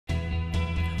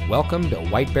Welcome to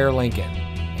White Bear Lincoln,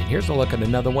 and here's a look at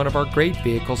another one of our great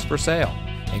vehicles for sale.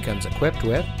 It comes equipped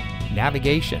with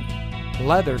navigation,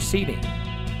 leather seating,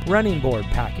 running board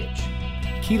package,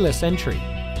 keyless entry,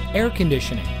 air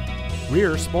conditioning,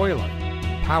 rear spoiler,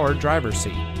 power driver's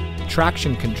seat,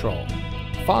 traction control,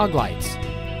 fog lights,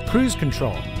 cruise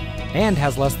control, and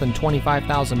has less than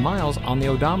 25,000 miles on the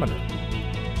odometer.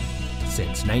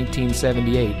 Since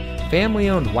 1978,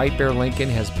 family-owned White Bear Lincoln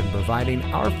has been providing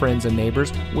our friends and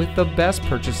neighbors with the best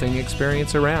purchasing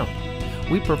experience around.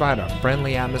 We provide a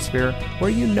friendly atmosphere where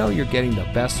you know you're getting the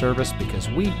best service because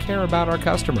we care about our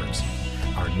customers.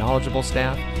 Our knowledgeable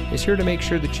staff is here to make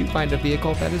sure that you find a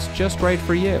vehicle that is just right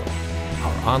for you.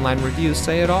 Our online reviews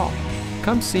say it all.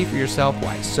 Come see for yourself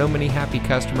why so many happy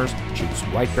customers choose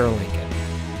White Bear Lincoln.